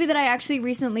 A movie that I actually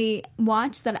recently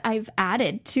watched that I've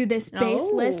added to this base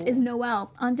list is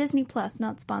Noelle on Disney Plus,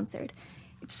 not sponsored.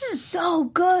 It's so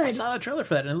good. I saw a trailer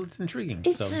for that, and it looked intriguing.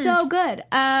 It's so good.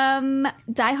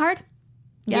 Die Hard.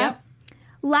 Yeah. Yep.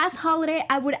 Last Holiday,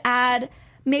 I would add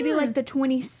maybe like the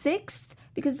 26th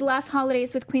because the Last Holiday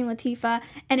is with Queen Latifah,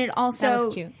 and it also That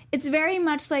was cute. It's very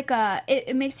much like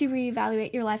it makes you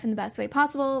reevaluate your life in the best way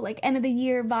possible, like end of the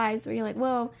year vibes where you're like,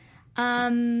 whoa.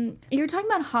 You're talking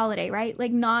about Holiday, right?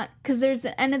 Like not because there's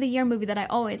an end of the year movie that I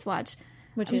always watch.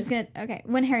 Which I'm is? just gonna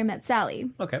When Harry Met Sally,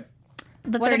 Okay.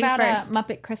 the What 31st. about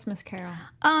Muppet Christmas Carol?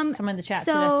 Someone in the chat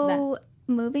So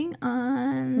moving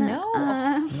on.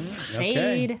 No.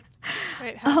 Shade.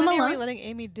 Wait, how Home many are we Alone. letting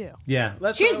Amy do? Yeah.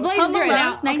 Let's She's blazing Home through it Alone,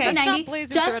 now. Okay. 1990. Stop blazing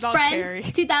through Just it all, Friends, Carrie.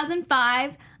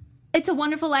 2005. It's a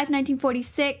Wonderful Life,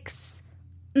 1946.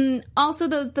 Also,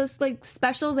 those like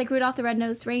specials like Rudolph the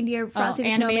Red-Nosed Reindeer, Frosty the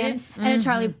animated? Snowman, and a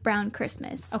Charlie Brown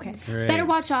Christmas. Okay. Great. Better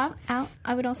watch out.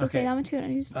 I would also say Okay. that one too.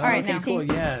 Oh, All right, okay, now. cool.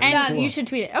 Yeah. And that's cool. you should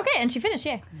tweet it. Okay, and she finished,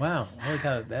 yeah. Wow. Holy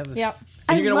cow. That was... Yep.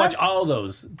 And you're going to love- watch all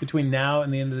those between now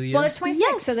and the end of the year? Well, there's 26,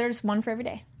 Yes. so there's one for every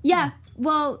day. Yeah.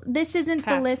 Well, this isn't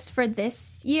Pass. the list for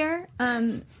this year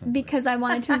because I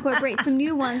wanted to incorporate some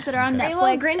new ones that are on Are you a Netflix. little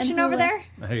and Grinching over Hulu. there?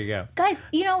 There you go. Guys,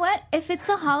 you know what? If it's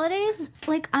the holidays,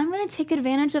 like I'm gonna take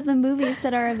advantage of the movies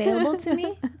that are available to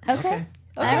me. Okay.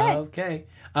 All right. Okay.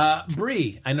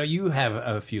 Bree, I know you have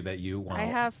a few that you want. I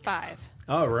have 5.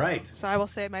 All right. So I will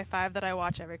say my 5 that I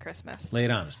watch every Christmas. Lay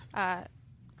it on us.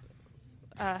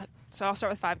 So I'll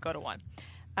start with 5, go to 1.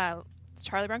 It's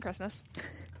Charlie Brown Christmas,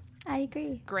 I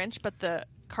agree. Grinch, but the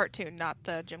cartoon, not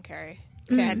the Jim Carrey,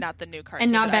 Okay. and not the new cartoon.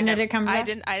 And not but I never- Benedict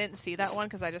Cumberbatch? I didn't see that one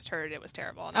because I just heard it was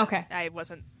terrible. And Okay. I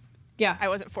wasn't Yeah.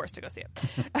 forced to go see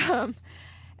it.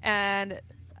 And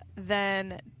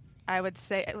then I would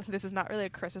say this is not really a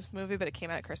Christmas movie, but it came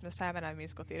out at Christmas time, and I'm a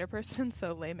musical theater person,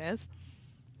 so Les Mis.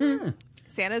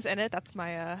 Santa's in it. That's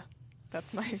my.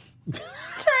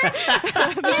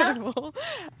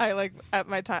 I like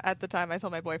at the time I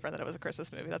told my boyfriend that it was a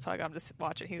Christmas movie. That's how I got him to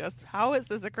watch it. He goes, "How is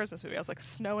this a Christmas movie?" I was like,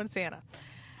 "Snow and Santa."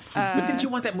 But didn't you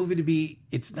want that movie to be?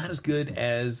 It's not as good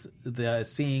as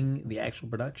seeing the actual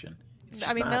production. It's just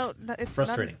I mean, not. no, it's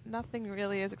frustrating. nothing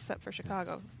really is except for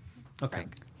Chicago. Okay.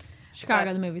 Frank. Chicago,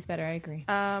 But- the movie's better, I agree.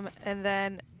 And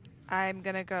then I'm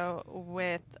gonna go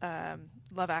with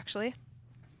Love Actually,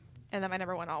 and then my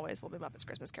number 1 always will be Muppets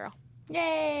Christmas Carol.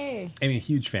 Yay! I'm a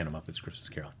huge fan of Muppets Christmas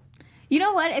Carol. You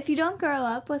know what? If you don't grow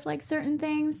up with like certain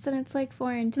things, then it's like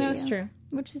foreign to you. That's true.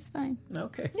 Which is fine.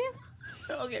 Okay.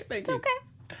 Yeah. Okay. Thank you. Okay.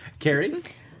 Carrie.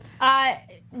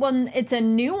 Well, it's a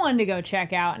new one to go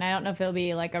check out, and I don't know if it'll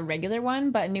be like a regular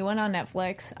one, but a new one on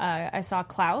Netflix. I saw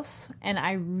Klaus, and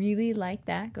I really like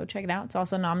that. Go check it out. It's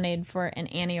also nominated for an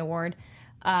Annie Award,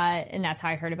 and that's how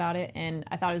I heard about it. And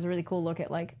I thought it was a really cool look at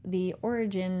like the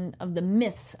origin of the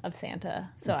myths of Santa.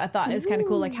 So I thought it was kind of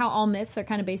cool, like how all myths are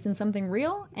kind of based in something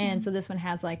real, and so this one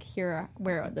has like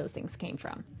where those things came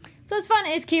from. So it's fun,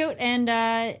 it's cute, and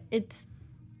it's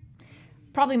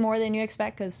probably more than you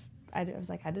expect because I was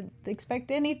like, I didn't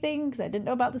expect anything because I didn't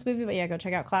know about this movie. But yeah, go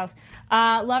check out Klaus.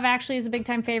 Love Actually is a big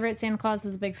time favorite. Santa Claus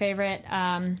is a big favorite.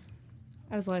 I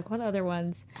was like, what other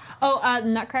ones? Oh,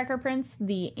 Nutcracker Prince,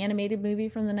 the animated movie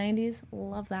from the 90s.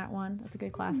 Love that one. That's a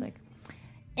good classic.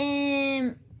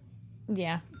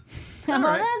 Yeah. Well,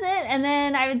 right. that's it. And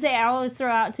then I would say I always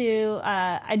throw out to,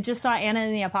 I just saw Anna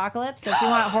and the Apocalypse. So if you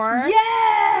want horror.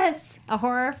 Yes. A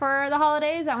horror for the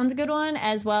holidays, that one's a good one,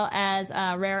 as well as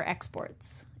Rare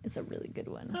Exports. It's a really good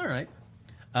one. All right.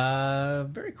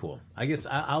 Very cool. I guess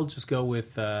I'll just go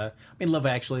with. Love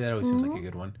Actually. That always seems like a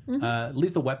good one.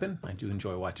 Lethal Weapon. I do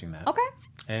enjoy watching that. Okay.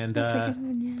 And That's a good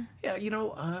one, yeah.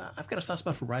 yeah, I've got a soft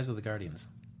spot for Rise of the Guardians.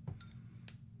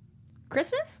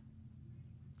 Christmas?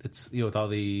 It's with all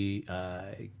the.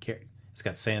 It's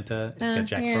got Santa. It's got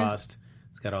Jack yeah. Frost.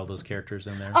 It's got all those characters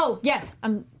in there. Oh, yes.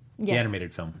 The Yes.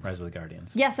 animated film, Rise of the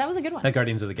Guardians. Yes, that was a good one. Like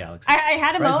Guardians of the Galaxy. I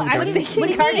had a Rise of moment. the I was Guardians? thinking What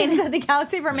do you Guardians mean? of the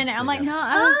Galaxy for a minute. I'm like, pretty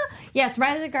no, good. yes,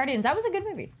 Rise of the Guardians. That was a good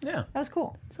movie. Yeah. That was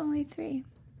cool. It's only 3.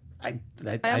 I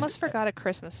almost forgot A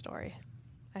Christmas Story.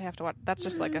 I have to watch. That's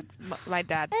just like my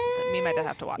dad. Me and my dad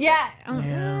have to watch. Yeah.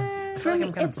 Yeah. I feel like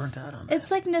I'm kind of burnt out on that.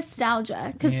 It's like nostalgia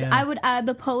because Yeah. I would add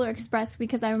the Polar Express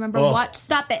because I remember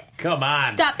Stop it. Come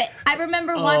on. Stop it. I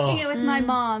remember watching it with my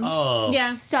mom. Oh.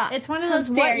 Yeah, Stop. It's one of How those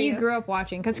dare what you you. grew up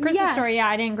watching. Because Christmas Yes. Story,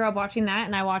 I didn't grow up watching that,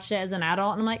 and I watched it as an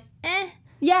adult, and I'm like,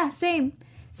 Yeah, same.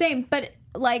 But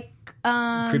like,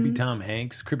 Creepy Tom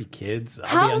Hanks, creepy kids.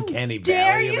 how The Uncanny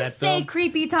dare Valley of you that say film.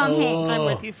 creepy Tom Hanks? I'm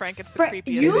with you, Frank. It's the Fra- creepiest.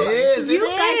 you one. you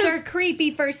guys are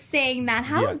creepy for saying that.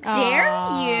 How dare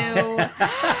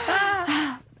you?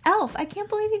 Elf. I can't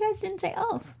believe you guys didn't say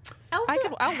Elf.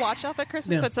 I'll watch Elf at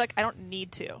Christmas, Yeah. but it's like I don't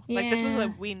need to. Like this was Yeah.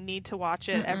 like we need to watch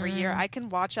it every year. I can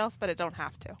watch Elf, but I don't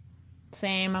have to.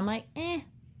 same. I'm like,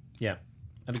 Yeah,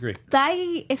 I'd agree.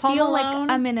 I Home feel like Alone.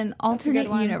 I'm in an alternate good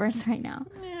one. universe right now.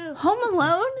 Home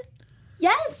Alone?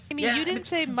 Yes. I mean, Yeah, you and didn't it's-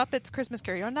 say Muppets Christmas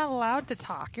Carol. You're not allowed to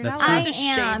talk. You're That's not true. allowed I to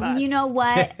shame am. us. You know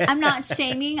what? I'm not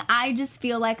shaming. I just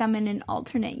feel like I'm in an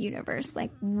alternate universe.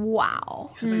 Like, wow.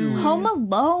 Home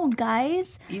Alone,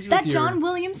 guys. Easy That with your- John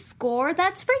Williams score,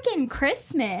 that's freaking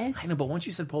Christmas. I know, but once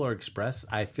you said Polar Express,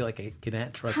 I feel like I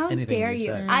cannot trust How anything dare you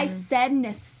you? said. I said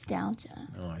nostalgia.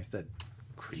 Oh, I said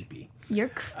creepy. You're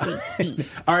creepy.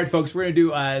 All right, folks, we're going to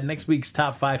do next week's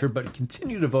top 5 here, but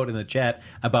continue to vote in the chat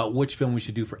about which film we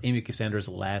should do for Amy Cassandra's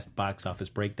last box office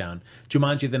breakdown.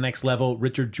 Jumanji: The Next Level,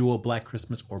 Richard Jewell, Black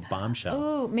Christmas, or Bombshell.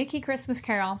 ooh, Mickey Christmas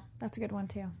Carol. That's a good one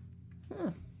too.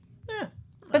 Yeah.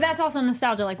 But that's also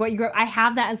nostalgia. Like what you grew up. I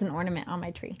have that as an ornament on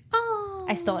my tree. Oh.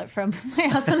 I stole it from my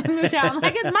house when I moved out. I'm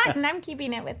like, it's mine, and I'm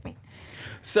keeping it with me.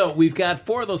 So we've got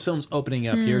 4 of those films opening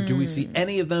up here. Do we see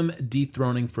any of them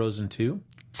dethroning Frozen 2?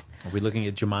 Are we looking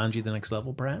at Jumanji: The Next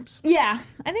Level, perhaps? Yeah,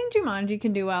 I think Jumanji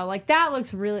can do well. Like that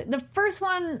looks really. The first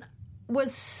one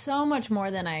was so much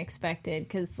more than I expected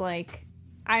because like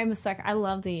I'm stuck. I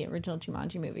love the original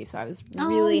Jumanji movie, so I was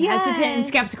really hesitant and yes.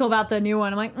 skeptical about the new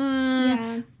one. I'm like,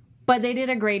 Yeah. But they did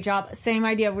a great job. Same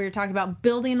idea we were talking about,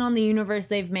 building on the universe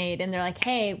they've made, and they're like,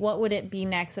 hey, what would it be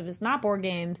next if it's not board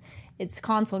games? It's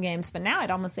console games, but now I'd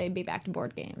almost say it'd be back to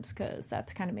board games because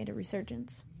that's kind of made a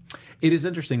resurgence. It is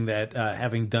interesting that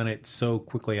having done it so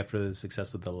quickly after the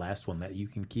success of the last one, that you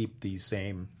can keep these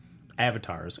same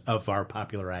avatars of our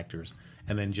popular actors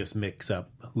and then just mix up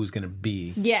who's going to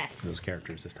be Yes. those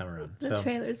characters this time around. The So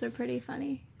trailers are pretty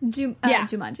funny. Yeah.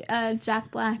 Jumanji.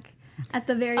 Jack Black at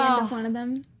the very end of one of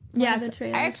them. Yes, the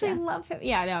trailers, I actually yeah. love him.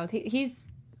 Yeah, no, he's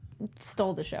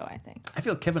stole the show, I think. I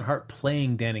feel Kevin Hart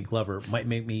playing Danny Glover might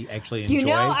make me actually enjoy You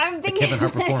know, I'm the thinking- Kevin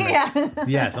Hart performance. Yeah.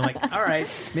 Yes, I'm like, all right,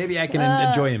 maybe I can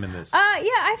enjoy him in this. Yeah,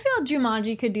 I feel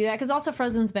Jumanji could do that because also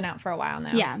Frozen's been out for a while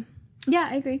now. Yeah. Yeah,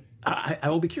 I agree. I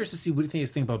will be curious to see what do you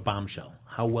think about Bombshell.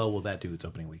 How well will that do its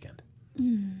opening weekend?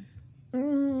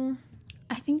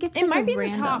 I think it's It like might a be in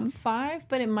random. the top 5,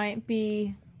 but it might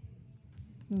be,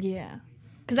 yeah.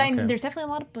 Because Okay. there's definitely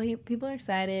a lot of people are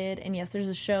excited, and yes, there's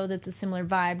a show that's a similar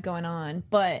vibe going on.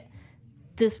 But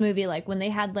this movie, like when they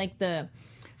had like the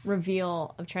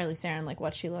reveal of Charlize Theron, like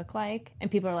what she looked like,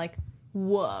 and people are like,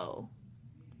 "Whoa,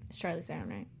 it's Charlize Theron,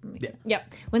 right?" Yeah.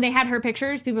 Yep. When they had her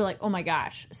pictures, people were like, "Oh my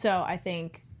gosh!" So I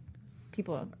think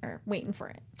people are waiting for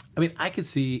it. I mean, I could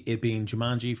see it being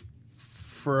Jumanji,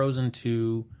 Frozen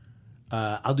 2.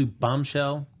 I'll do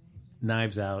Bombshell,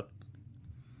 Knives Out,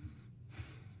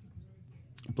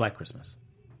 Black Christmas.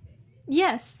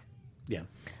 Yes. Yeah.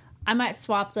 I might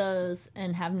swap those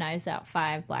and have Knives Out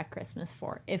 5, Black Christmas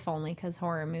 4, if only because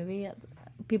horror movie.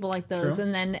 People like those, True.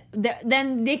 and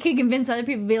then they could convince other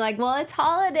people to be like, "Well, it's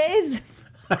holidays."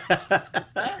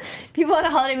 People at a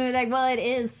holiday movie like, "Well, it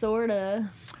is sorta."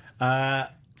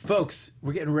 Folks,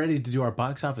 we're getting ready to do our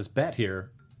box office bet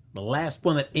here. The last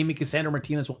one that Amy Cassandra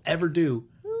Martinez will ever do.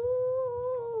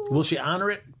 Will she honor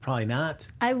it? Probably not.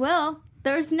 I will.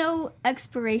 There's no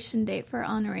expiration date for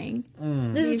honoring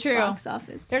This these is true. box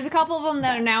office. There's a couple of them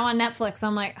that are now on Netflix.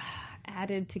 I'm like,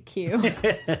 added to queue.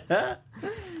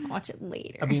 Watch it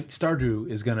later. I mean, Stardew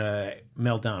is going to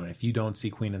melt down if you don't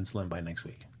see Queen and Slim by next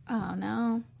week. Oh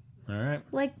no. All right.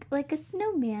 Like a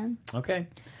snowman. Okay.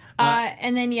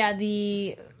 And then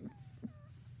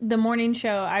the morning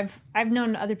show, I've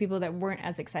known other people that weren't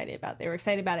as excited about it. They were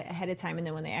excited about it ahead of time, and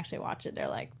then when they actually watch it, they're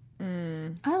like,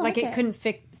 I like it couldn't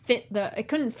fit it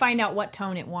couldn't find out what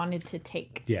tone it wanted to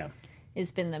take. Yeah.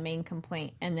 Has been the main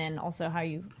complaint. And then also how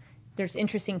there's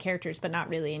interesting characters, but not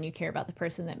really, and you care about the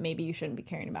person that maybe you shouldn't be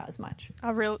caring about as much.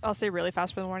 I'll say really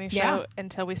fast for the morning show. Yeah.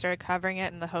 Until we started covering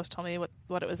it and the host told me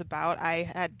what it was about, I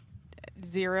had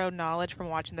zero knowledge from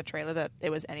watching the trailer that it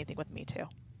was anything with Me Too.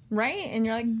 Right? And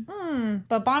you're like,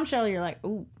 But Bombshell, you're like,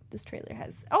 ooh, this trailer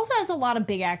has a lot of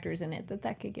big actors in it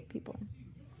that could get people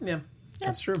in. Yeah.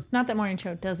 That's true. Not that morning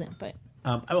show doesn't, but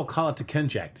I will call it to Ken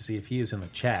Jack to see if he is in the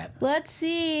chat. Let's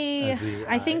see.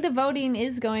 I think the voting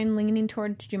is leaning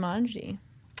towards Jumanji.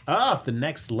 Off the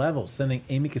next level, sending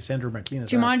Amy Cassandra Martinez.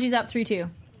 Jumanji's up 3-2.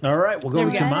 All right, we'll go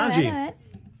with Jumanji.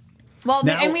 Well,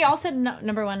 Now- and we all said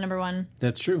number one.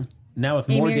 That's true. Now with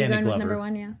Amy, more are you Danny going with Glover number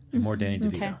one? Yeah. and more Danny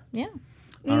DeVito. Okay. Yeah.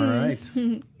 All right.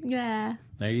 Yeah.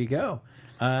 There you go.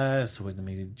 So wait, let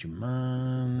me do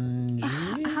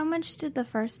Jumanji. How much did the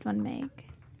first one make?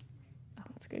 Oh,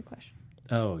 that's a good question.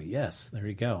 Oh, yes. There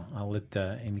you go. I'll let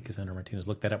Amy Cassandra Martinez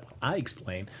look that up while I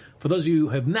explain. For those of you who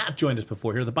have not joined us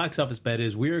before here, the box office bet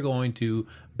is we are going to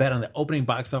bet on the opening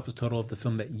box office total of the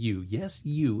film that you, yes,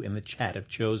 you in the chat have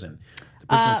chosen. The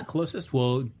person that's closest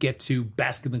will get to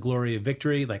bask in the glory of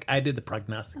victory, like I did, the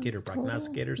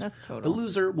prognosticators. That's total. The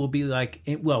loser will be like,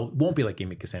 well, won't be like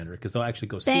Amy Cassandra because they'll actually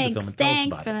go see the film and tell us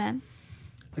Thanks about for it. them.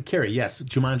 Carrie, yes.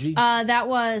 Jumanji? That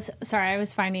was I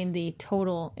was finding the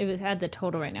total. It was at the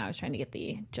total right now. I was trying to get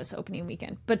the just opening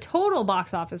weekend, but total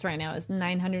box office right now is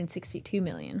 $962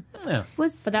 million. Yeah.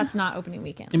 But that's not opening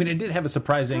weekend. I mean, it did have a I don't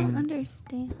surprising...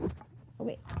 understand. Oh,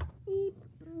 wait.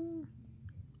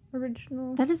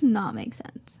 Original. That does not make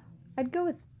sense. I'd go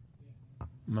with.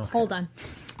 Okay. Hold on.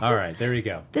 All right, there you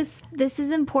go. This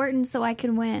is important so I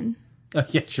can win.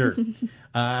 Yeah, sure.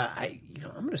 I'm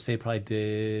going to say it probably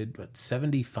did,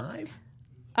 75?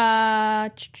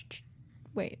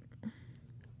 Wait.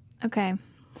 Okay.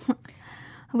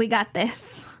 We got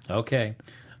this. Okay.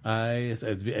 It's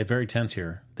very tense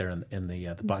here. There in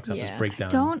the box office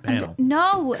breakdown panel.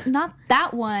 No, not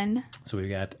that one. So we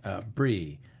got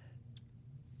Bree,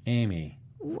 Amy,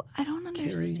 I don't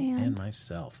Carrie, understand. and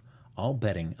myself all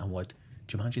betting on what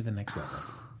Jumanji: The Next Level,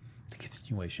 the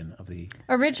continuation of the.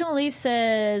 Originally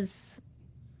says.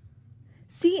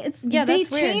 See, it's Yeah, they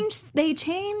that's weird.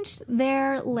 changed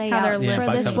their layout they're Yeah, for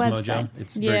box this office website. Mojo.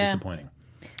 It's very Yeah. disappointing.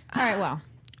 All right. Well.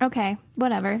 Okay,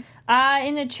 whatever.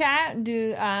 In the chat,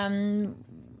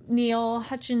 Neil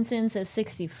Hutchinson says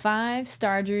 65.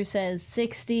 Star Drew says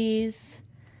 60s.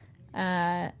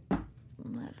 Let's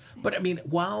see. But I mean,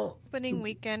 while Opening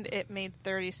weekend, it made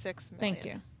 $36 million. Thank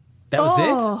you. that was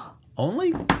Oh. it,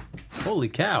 only. Holy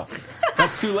cow!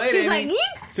 That's too late, She's Amy. like,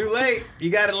 "Yeep." It's too late. You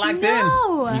got it locked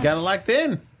No. in. You got it locked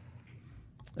in.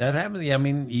 That happens. I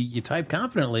mean, you type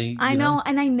confidently. I know,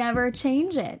 and I never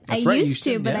change it. That's I right, you used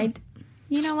to, should, but yeah.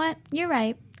 you know what? You're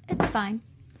right. It's fine.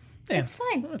 Yeah. It's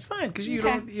fine. Well, it's fine because you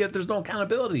Okay. don't. There's no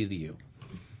accountability to you.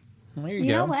 Well, there you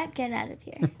You go. know what? Get out of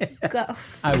here. Go.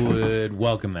 I would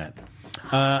welcome that.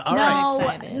 All right. No,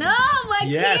 excited. no, I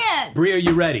Yes, can't. Bree, are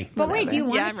you ready? But wait, do you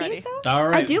want Yeah, to I'm see ready. it though? All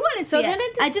right. I do want to see So it. then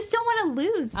it- I just don't want to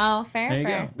lose. Oh, fair, There you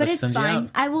fair. go. But Let's it's send you fine. out.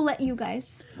 I will let you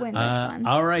guys win this one.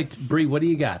 All right, Bree, what do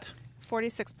you got?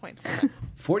 46.7.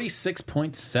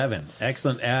 46.7.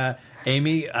 Excellent.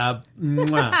 Amy,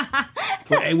 mwah.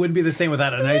 It wouldn't be the same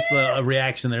without a nice little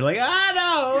reaction there. Like,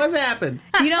 no, what's happened?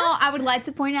 You know, I would like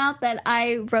to point out that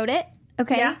I wrote it,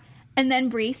 okay? Yeah. And then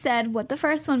Bree said what the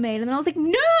first one made, and then I was like,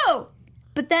 no!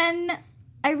 But then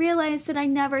I realized that I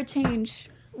never change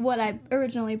what I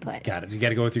originally put. Got it. You got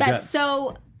to go with your That's gut.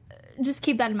 so. Just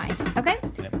keep that in mind, okay?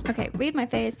 Yep. Okay, read my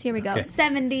face. Here we go. Okay.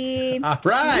 70. All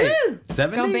right. Woo!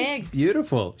 70. Go big.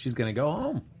 Beautiful. She's going to go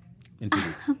home in 2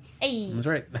 weeks. Hey. That's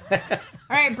right. All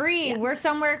right, Bree, we're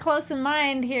somewhere close in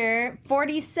mind here.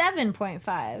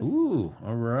 47.5. Ooh,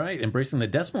 all right. Embracing the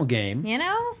decimal game. You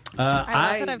know?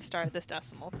 I love that I've started this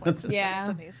decimal point system. Yeah. It's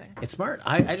amazing. It's smart.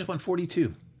 I just went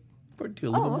 42. 42, a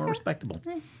little bit more okay. respectable.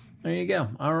 Nice. There you go.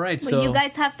 All right. Well, So you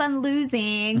guys have fun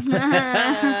losing.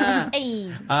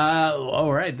 Hey.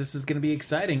 all right. This is going to be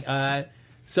exciting.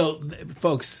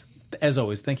 Folks, as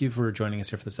always, thank you for joining us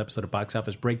here for this episode of Box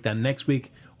Office Breakdown. Next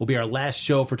week will be our last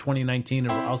show for 2019. It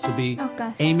will also be Oh,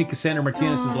 gosh. Amy Cassandra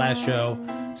Martinez's last show.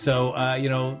 So,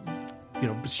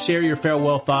 share your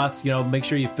farewell thoughts. Make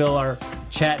sure you fill our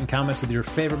chat and comments with your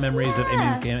favorite memories of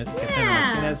Amy Cassandra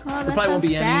Martinez. Well, there that probably won't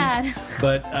be sounds any, sad.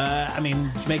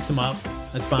 but make some up.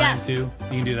 That's fine Yeah. too. You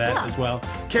can do that Yeah. as well.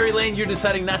 Carrie Lane, you're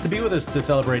deciding not to be with us to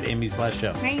celebrate Amy's last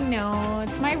show. I know.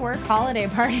 It's my work holiday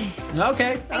party. Okay,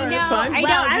 all right, that's I fine. know.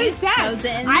 Well, I was you've sad.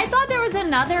 chosen. I thought there was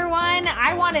another one.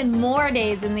 I wanted more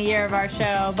days in the year of our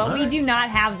show, but we do not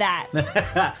have that.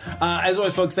 As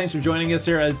always, folks, thanks for joining us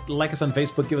here. Like us on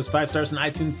Facebook, give us 5 stars on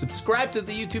iTunes, subscribe to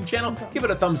the YouTube channel, give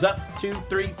it a thumbs up, 2,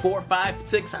 3, 4, 5,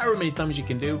 6, however many thumbs you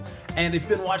can do. And if you've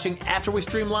been watching after we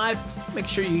stream live, make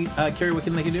sure you, Carrie, what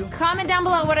can they do? Comment down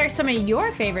below what are some of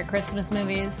your favorite Christmas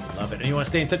movies. Love it. And you want to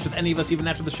stay in touch with any of us even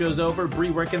after the show's over?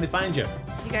 Bree, where can they find you?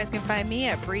 You guys can find me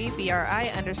at Bree,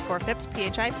 BRI_Phipps,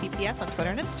 PHIPPS on Twitter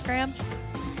and Instagram.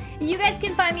 You guys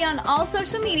can find me on all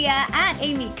social media at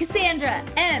Amy Cassandra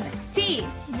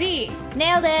MTZ.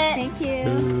 Nailed it. Thank you.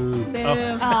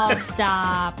 Boo. Oh,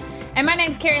 stop. And my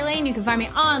name's Carrie Lane. You can find me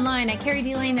online at Carrie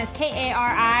D. Lane. That's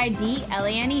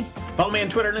KARIDLANE. Follow me on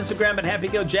Twitter and Instagram at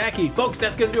HappyGoJackie. Folks,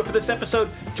 that's going to do it for this episode.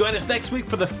 Join us next week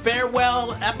for the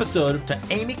farewell episode to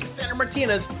Amy Cassandra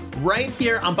Martinez right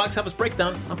here on Box Office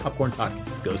Breakdown on Popcorn Talk.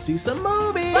 Go see some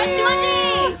movies. Watch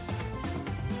Jumanji!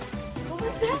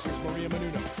 Producers Maria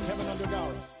Menounos, Kevin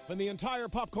Undergaro, and the entire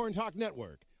Popcorn Talk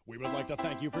Network. We would like to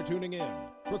thank you for tuning in.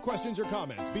 For questions or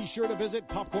comments, be sure to visit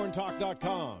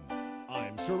popcorntalk.com.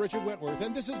 I'm Sir Richard Wentworth,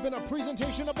 and this has been a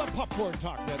presentation of the Popcorn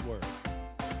Talk Network.